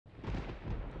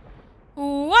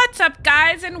What's up,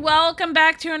 guys, and welcome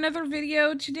back to another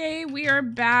video. Today we are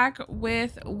back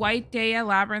with White Day at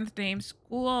Labyrinth Name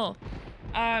School.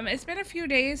 It's been a few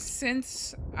days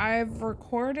since I've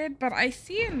recorded, but I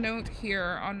see a note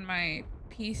here on my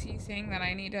PC saying that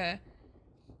I need to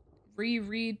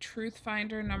reread Truth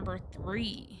Finder number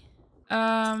 3.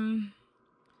 So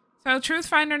Truth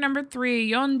Finder number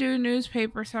 3, Yondu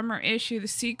newspaper summer issue, The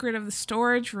Secret of the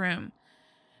Storage Room.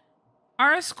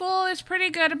 Our school is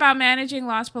pretty good about managing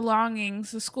lost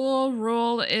belongings. The school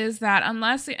rule is that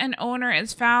unless an owner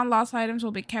is found, lost items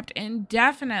will be kept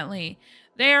indefinitely.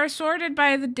 They are sorted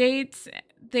by the dates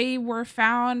they were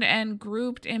found and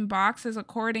grouped in boxes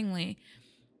accordingly.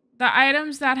 The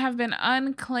items that have been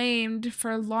unclaimed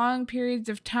for long periods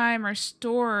of time are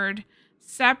stored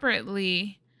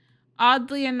separately.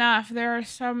 Oddly enough, there are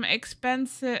some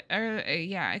expensive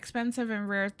and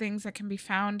rare things that can be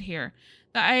found here.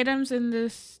 The items in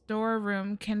this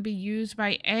storeroom can be used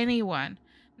by anyone.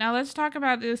 Now let's talk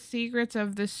about the secrets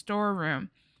of this storeroom.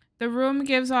 The room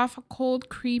gives off a cold,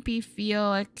 creepy feel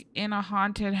like in a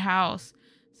haunted house.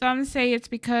 Some say it's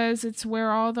because it's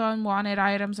where all the unwanted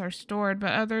items are stored,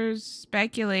 but others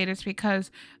speculate it's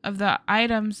because of the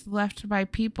items left by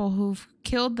people who've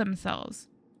killed themselves.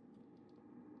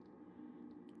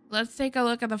 Let's take a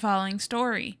look at the following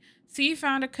story. C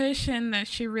found a cushion that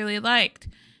she really liked.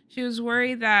 She was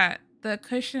worried that the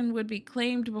cushion would be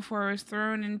claimed before it was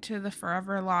thrown into the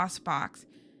forever lost box.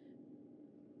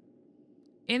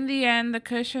 In the end, the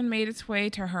cushion made its way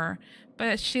to her,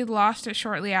 but she lost it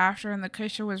shortly after, and the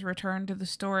cushion was returned to the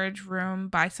storage room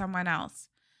by someone else.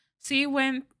 C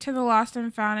went to the lost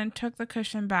and found and took the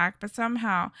cushion back, but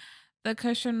somehow the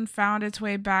cushion found its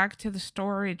way back to the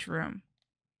storage room.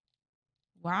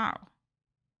 Wow.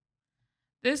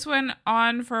 This went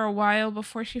on for a while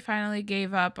before she finally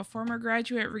gave up. A former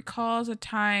graduate recalls a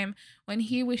time when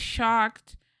he was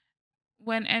shocked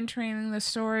when entering the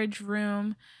storage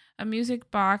room. A music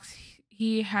box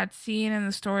he had seen in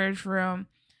the storage room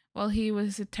while he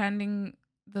was attending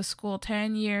the school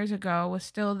 10 years ago was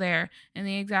still there in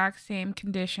the exact same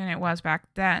condition it was back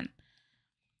then.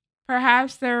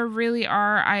 Perhaps there really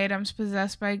are items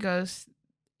possessed by ghosts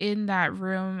in that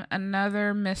room.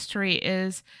 Another mystery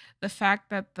is the fact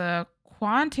that the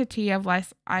quantity of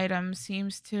life items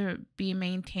seems to be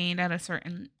maintained at a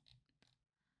certain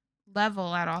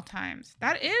level at all times.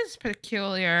 That is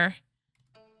peculiar.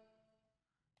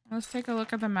 Let's take a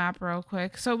look at the map real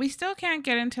quick. So we still can't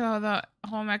get into the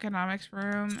home economics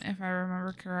room, if I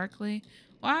remember correctly.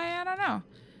 Why? I don't know.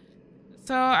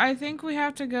 So I think we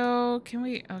have to go... Can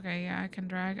we... Okay, yeah, I can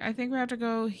drag. I think we have to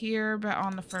go here, but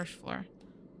on the first floor.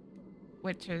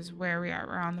 Which is where we are.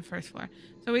 We're on the first floor.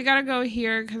 So we gotta go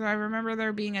here because I remember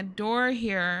there being a door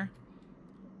here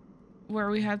where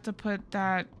we had to put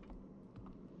that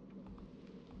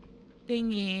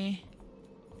thingy.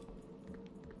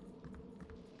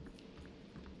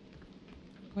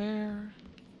 Where?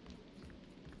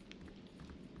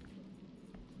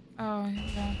 Oh,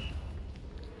 yeah.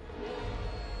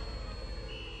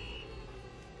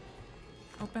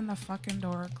 Open the fucking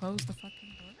door. Close the fucking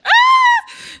door.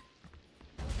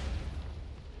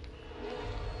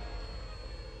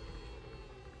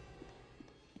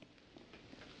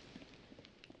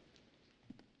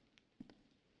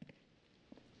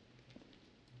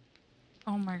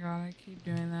 Oh my god, I keep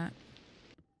doing that.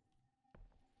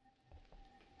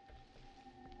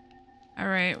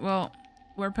 Alright, well,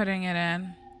 we're putting it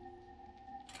in.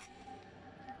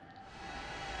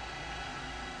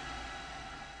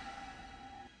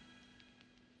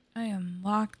 I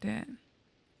unlocked it.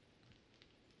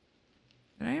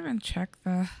 Did I even check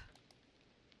the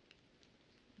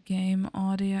game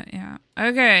audio? Yeah.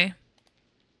 Okay.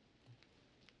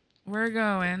 We're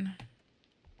going.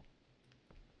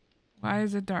 Why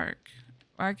is it dark?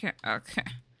 Why can't... Okay.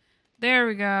 There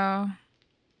we go.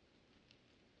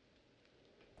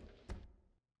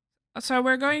 So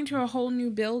we're going to a whole new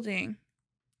building.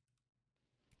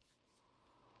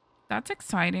 That's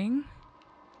exciting.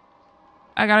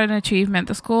 I got an achievement.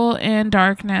 The school in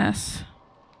darkness.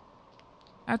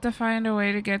 I have to find a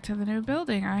way to get to the new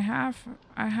building. I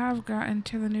have gotten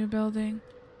to the new building.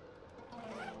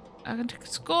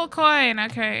 School coin.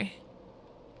 Okay.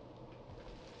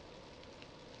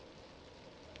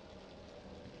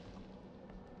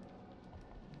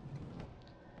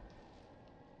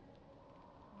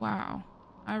 Wow.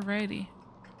 Alrighty.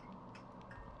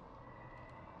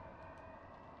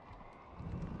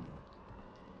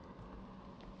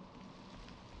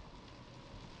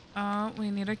 Oh,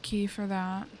 we need a key for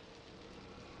that.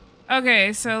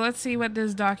 Okay, so let's see what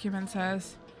this document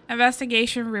says.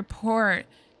 Investigation report.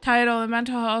 Title: The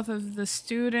Mental Health of the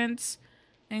Students,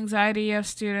 Anxiety of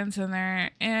Students and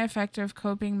Their Ineffective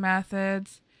Coping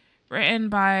Methods. Written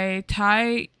by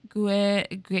Tai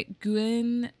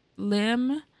Nguyen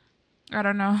Lim. I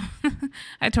don't know.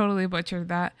 I totally butchered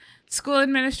that. School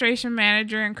administration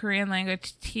manager and Korean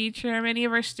language teacher. Many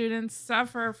of our students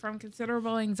suffer from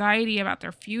considerable anxiety about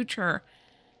their future.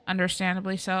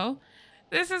 Understandably so.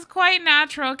 This is quite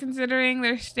natural considering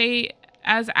their state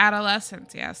as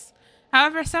adolescents, yes.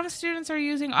 However, some students are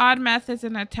using odd methods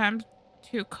in an attempt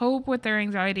to cope with their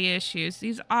anxiety issues.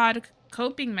 These odd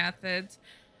coping methods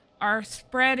are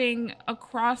spreading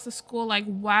across the school like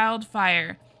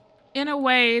wildfire. In a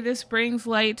way, this brings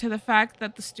light to the fact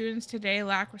that the students today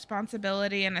lack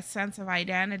responsibility and a sense of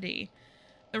identity.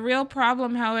 The real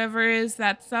problem, however, is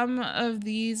that some of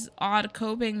these odd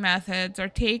coping methods are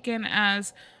taken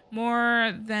as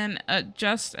more than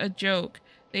just a joke.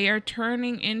 They are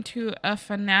turning into a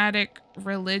fanatic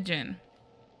religion.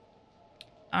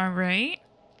 All right.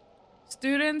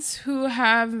 Students who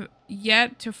have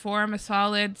yet to form a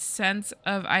solid sense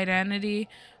of identity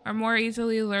are more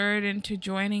easily lured into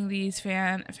joining these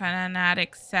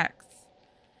fanatic sects.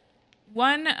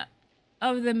 One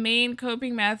of the main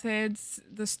coping methods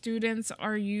the students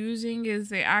are using is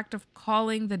the act of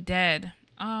calling the dead.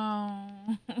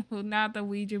 Oh, not the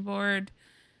Ouija board.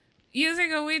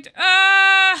 Using a Ouija...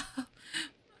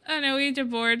 On a Ouija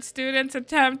board, students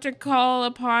attempt to call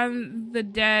upon the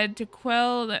dead to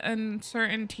quell the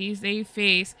uncertainties they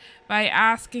face by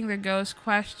asking the ghost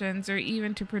questions or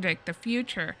even to predict the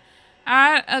future.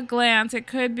 At a glance, it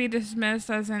could be dismissed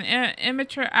as an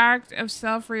immature act of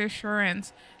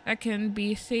self-reassurance that can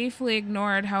be safely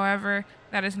ignored. However,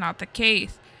 that is not the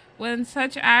case. When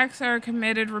such acts are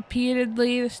committed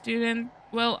repeatedly, the student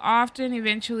will often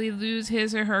eventually lose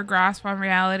his or her grasp on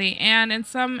reality, and in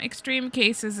some extreme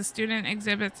cases, the student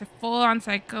exhibits a full-on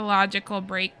psychological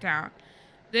breakdown.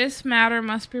 This matter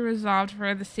must be resolved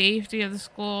for the safety of the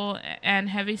school, and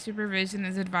heavy supervision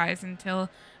is advised until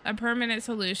a permanent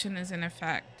solution is in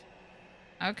effect.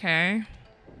 Okay.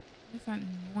 What's that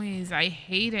noise? I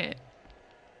hate it.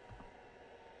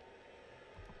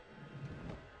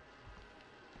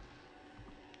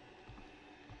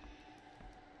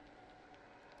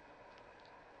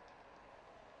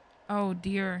 Oh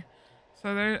dear.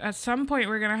 So there, at some point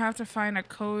we're gonna have to find a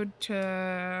code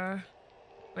to...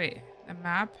 Wait, the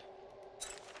map?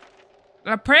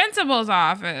 The principal's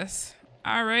office.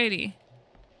 Alrighty.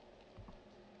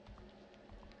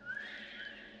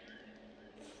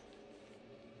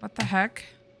 What the heck?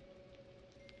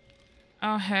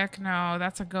 Oh heck no,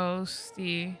 that's a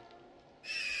ghosty.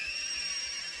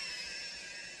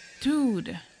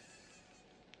 Dude.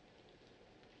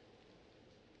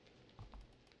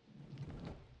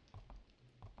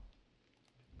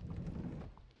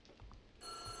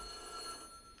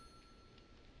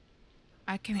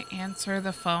 I can answer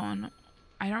the phone.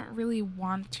 I don't really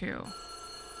want to.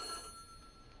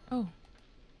 Oh.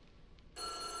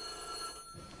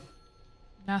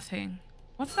 Nothing.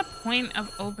 What's the point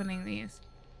of opening these?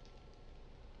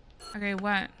 Okay,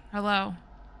 what? Hello?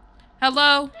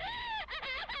 Hello?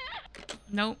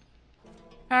 Nope.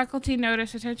 Faculty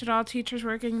notice. Attention all teachers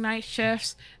working night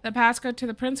shifts. The passcode to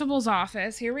the principal's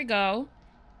office. Here we go.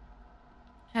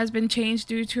 Has been changed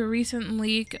due to a recent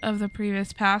leak of the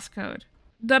previous passcode.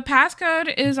 The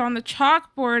passcode is on the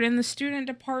chalkboard in the student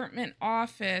department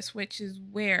office, which is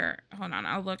where? Hold on,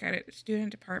 I'll look at it. Student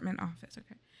department office,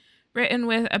 okay. Written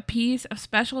with a piece of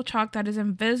special chalk that is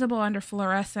invisible under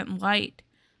fluorescent light.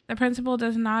 The principal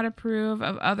does not approve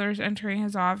of others entering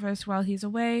his office while he's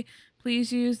away.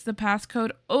 Please use the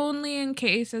passcode only in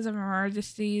cases of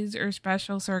emergencies or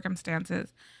special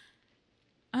circumstances.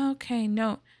 Okay,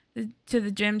 note. To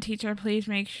the gym teacher, please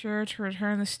make sure to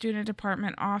return the student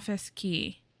department office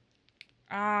key.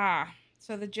 Ah,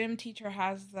 so the gym teacher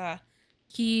has the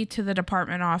key to the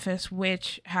department office,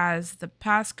 which has the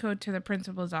passcode to the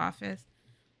principal's office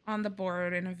on the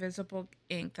board in invisible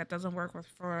ink that doesn't work with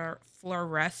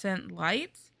fluorescent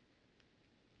lights.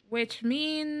 Which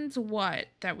means what?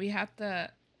 That we have to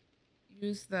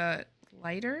use the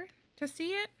lighter to see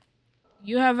it?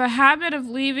 You have a habit of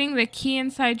leaving the key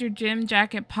inside your gym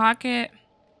jacket pocket,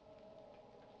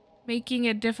 making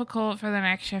it difficult for the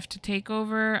next shift to take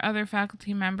over. Other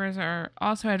faculty members are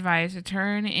also advised to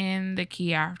turn in the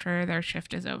key after their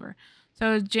shift is over.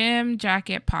 So gym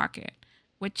jacket pocket,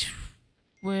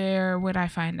 where would I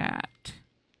find that?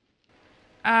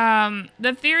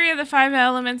 The theory of the 5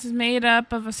 elements is made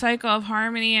up of a cycle of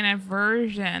harmony and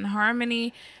inversion.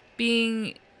 Harmony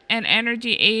being an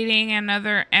energy aiding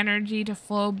another energy to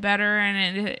flow better,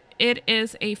 and it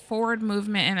is a forward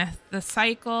movement in the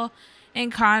cycle. In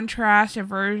contrast,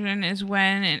 aversion is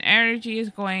when an energy is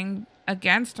going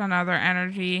against another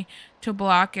energy to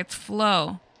block its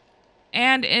flow,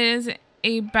 and is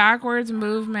a backwards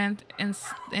movement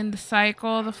in the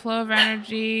cycle. The flow of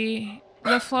energy,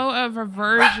 the flow of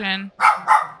aversion.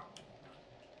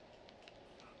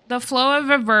 The flow of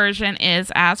aversion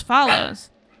is as follows.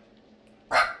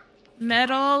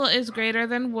 Metal is greater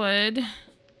than wood.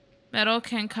 Metal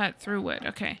can cut through wood.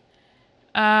 Okay.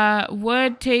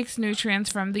 Wood takes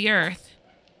nutrients from the earth.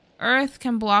 Earth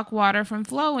can block water from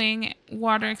flowing.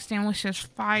 Water extinguishes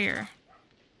fire.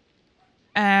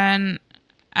 And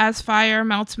as fire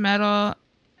melts metal,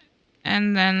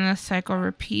 and then the cycle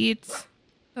repeats.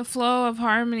 The flow of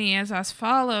harmony is as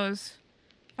follows.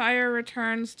 Fire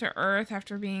returns to earth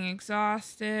after being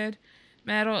exhausted.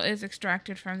 Metal is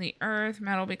extracted from the earth.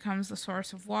 Metal becomes the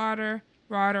source of water.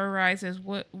 Water raises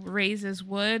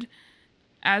wood.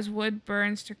 As wood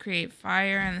burns to create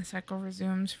fire, and the cycle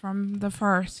resumes from the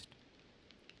first.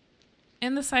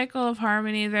 In the cycle of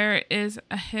harmony, there is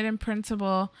a hidden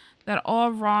principle that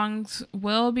all wrongs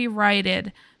will be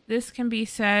righted. This can be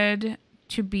said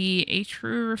to be a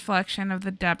true reflection of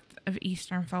the depth of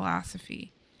Eastern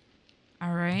philosophy.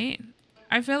 All right.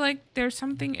 I feel like there's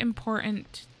something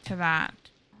important to that.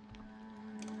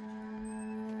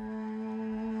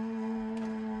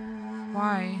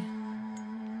 Why?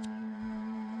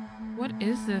 What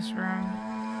is this room?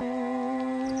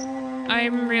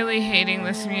 I'm really hating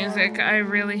this music. I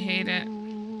really hate it.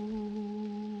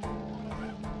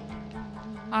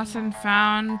 Lost and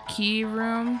found key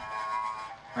room.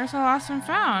 Where's the lost and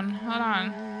found? Hold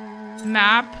on.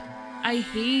 Map. I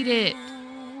hate it.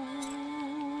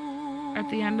 At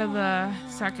the end of the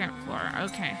second floor.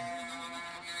 Okay.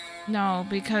 No,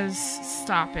 because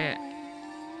stop it.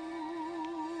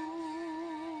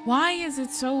 Why is it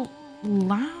so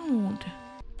loud?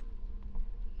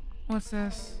 What's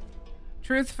this?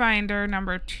 Truth Finder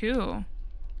number 2.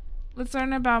 Let's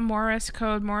learn about Morse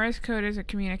code. Morse code is a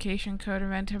communication code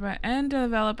invented by and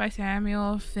developed by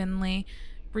Samuel Finley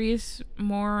Breese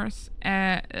Morse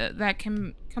that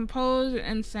can compose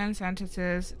and send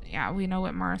sentences. Yeah, we know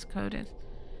what Morse code is.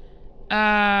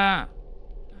 In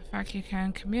fact, you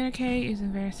can communicate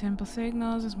using very simple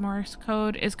signals. As Morse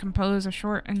code is composed of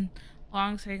short and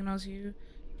long signals, you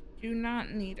do not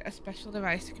need a special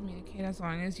device to communicate as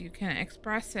long as you can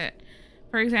express it.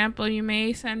 For example, you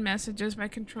may send messages by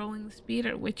controlling the speed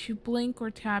at which you blink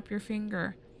or tap your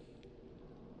finger.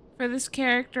 For this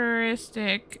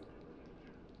characteristic,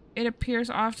 it appears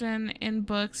often in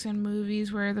books and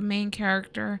movies where the main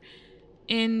character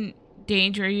in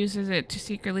danger uses it to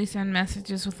secretly send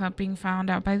messages without being found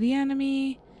out by the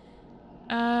enemy.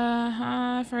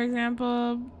 For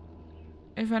example,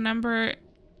 if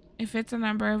it's a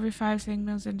number, every 5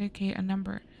 signals indicate a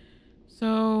number.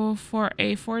 So for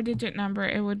a 4-digit number,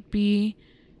 it would be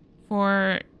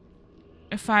for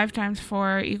 5 times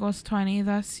 4 equals 20.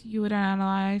 Thus, you would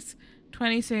analyze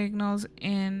 20 signals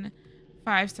in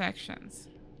 5 sections.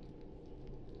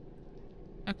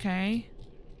 Okay.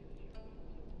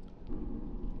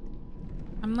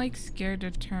 I'm like scared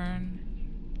to turn.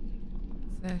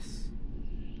 What's this?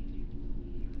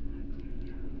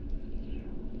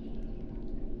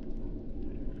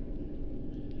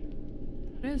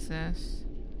 What is this?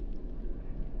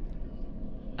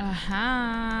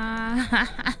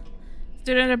 Aha.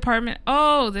 Student apartment.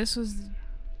 Oh, this was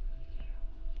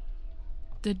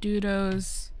the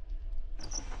Dudos.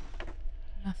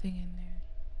 Nothing in there.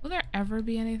 Will there ever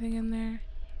be anything in there?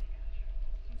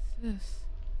 What's this?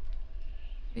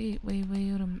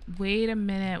 Wait a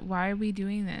minute. Why are we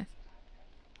doing this?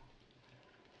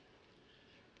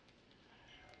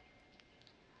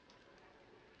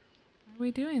 Why are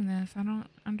we doing this? I don't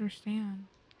understand.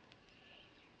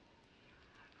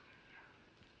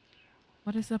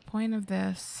 What is the point of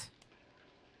this?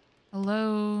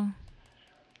 Hello?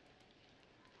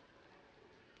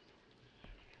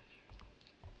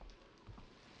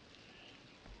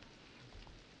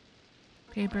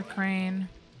 Paper crane.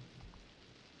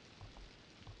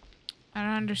 I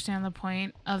don't understand the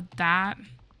point of that.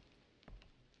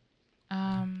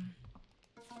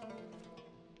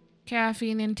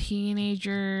 Caffeine in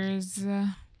teenagers.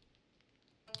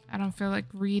 I don't feel like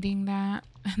reading that.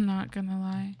 I'm not gonna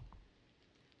lie.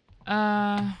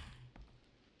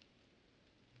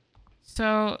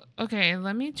 So, okay,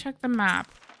 let me check the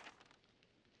map.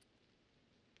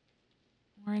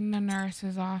 We're in the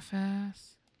nurse's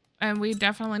office. And we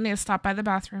definitely need to stop by the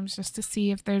bathrooms just to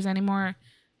see if there's any more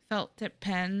felt tip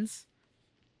pens.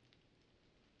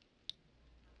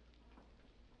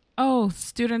 Oh,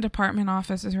 student department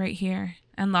office is right here.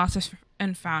 And lost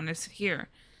and found is here.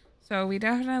 So we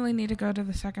definitely need to go to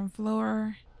the second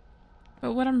floor.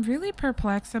 But what I'm really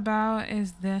perplexed about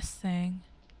is this thing.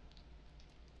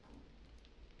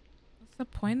 What's the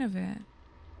point of it?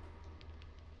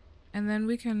 And then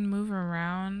we can move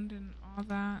around and all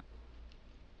that.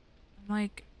 I'm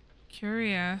like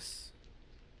curious.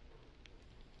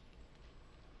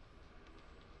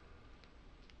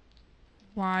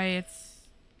 Why it's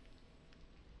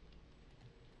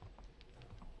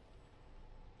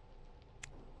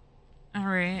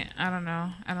alright. I don't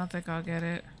know. I don't think I'll get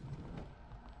it.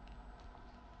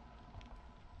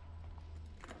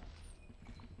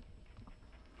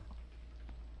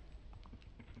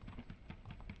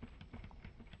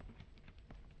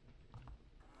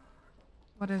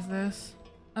 What is this?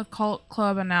 Occult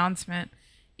club announcement.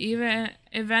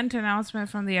 Event announcement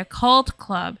from the occult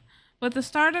club. With the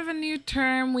start of a new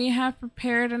term, we have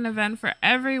prepared an event for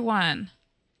everyone.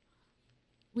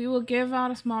 We will give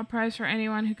out a small prize for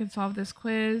anyone who can solve this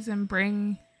quiz and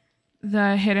bring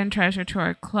the hidden treasure to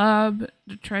our club.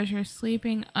 The treasure is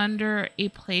sleeping under a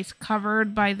place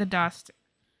covered by the dust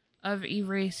of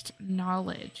erased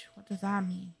knowledge. What does that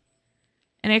mean?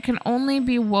 And it can only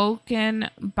be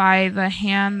woken by the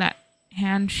hand that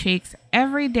hand shakes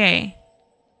every day.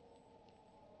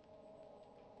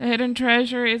 The hidden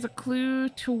treasure is a clue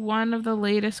to one of the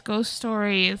latest ghost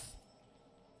stories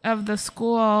of the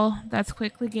school that's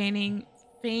quickly gaining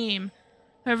fame.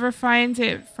 Whoever finds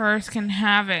it first can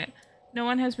have it. No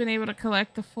one has been able to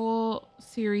collect the full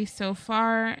series so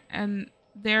far, and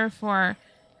therefore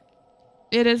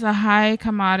it is a high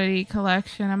commodity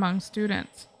collection among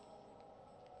students.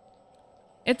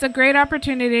 It's a great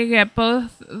opportunity to get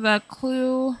both the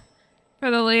clue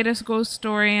for the latest ghost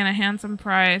story and a handsome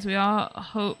prize. We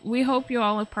hope you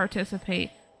all participate.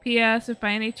 P.S. If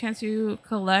by any chance you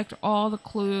collect all the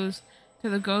clues to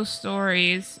the ghost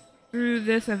stories through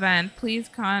this event, please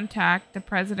contact the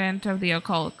president of the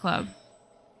occult club.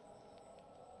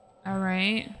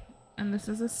 Alright. And this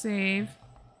is a save.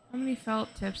 How many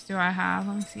felt tips do I have?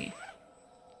 Let me see.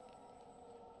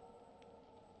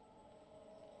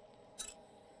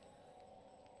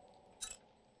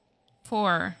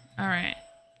 4. Alright.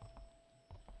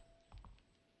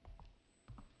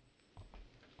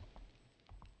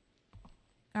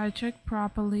 Gotta check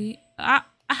properly. Ah!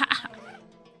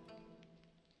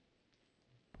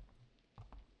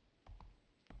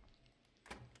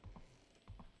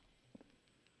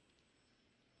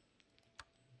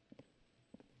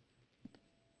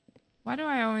 Why do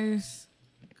I always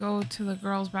go to the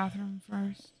girls' bathroom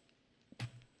first?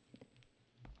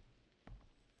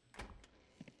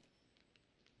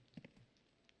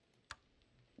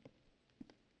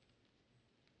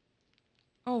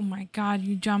 Oh my god,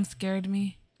 you jump scared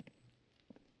me.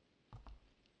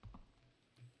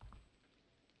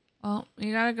 Well,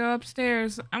 you gotta go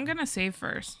upstairs. I'm gonna save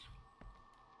first.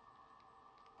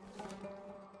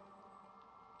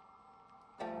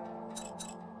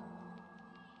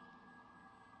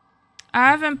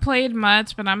 I haven't played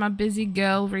much, but I'm a busy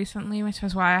girl recently, which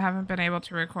is why I haven't been able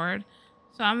to record.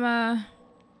 So I'm gonna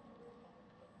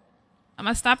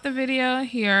stop the video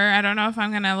here. I don't know if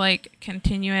I'm gonna like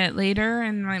continue it later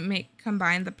and like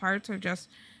combine the parts or just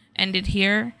end it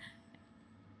here.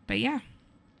 But yeah.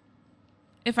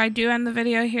 If I do end the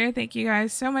video here, thank you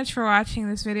guys so much for watching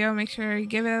this video. Make sure you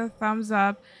give it a thumbs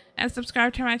up and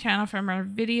subscribe to my channel for more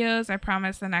videos. I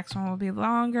promise the next one will be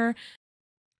longer.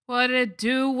 What it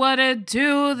do? What it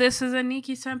do? This is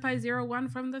Aniki Senpai 01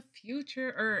 from the future,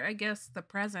 or I guess the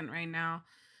present right now.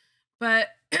 But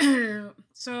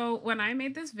so when I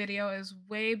made this video is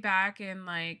way back in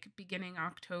like beginning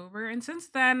October, and since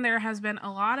then there has been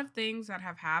a lot of things that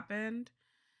have happened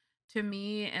to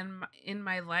me and in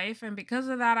my life, and because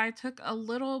of that I took a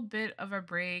little bit of a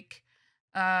break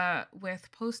with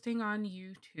posting on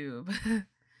YouTube.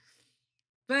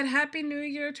 But happy new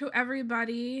year to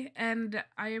everybody, and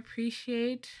I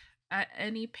appreciate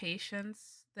any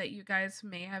patience that you guys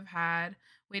may have had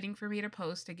waiting for me to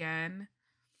post again.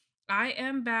 I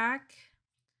am back.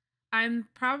 I'm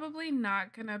probably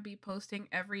not gonna be posting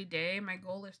every day. My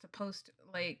goal is to post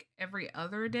like every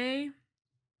other day.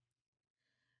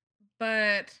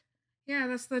 But yeah,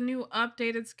 that's the new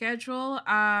updated schedule.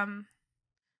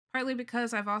 Partly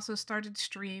because I've also started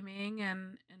streaming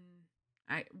and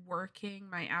I working.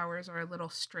 My hours are a little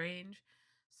strange.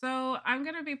 So I'm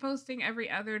gonna be posting every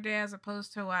other day as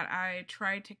opposed to what I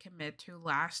tried to commit to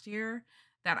last year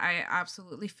that I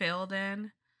absolutely failed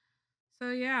in. So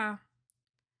yeah.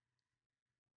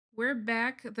 We're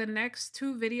back. The next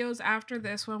 2 videos after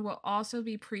this one will also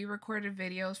be pre-recorded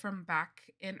videos from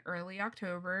back in early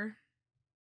October.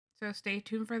 So stay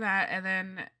tuned for that. And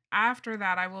then after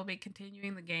that, I will be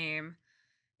continuing the game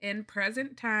in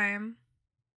present time.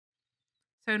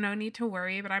 So no need to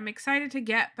worry, but I'm excited to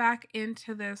get back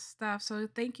into this stuff. So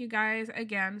thank you guys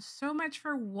again so much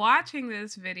for watching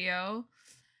this video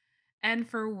and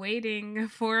for waiting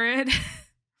for it.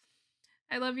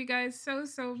 I love you guys so,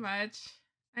 so much.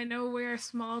 I know we're a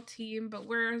small team, but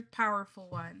we're a powerful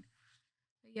one.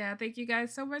 Yeah, thank you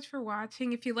guys so much for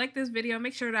watching. If you like this video,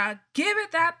 make sure to give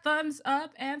it that thumbs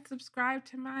up and subscribe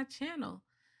to my channel.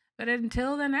 But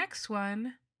until the next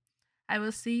one, I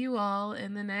will see you all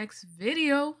in the next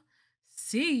video.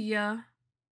 See ya.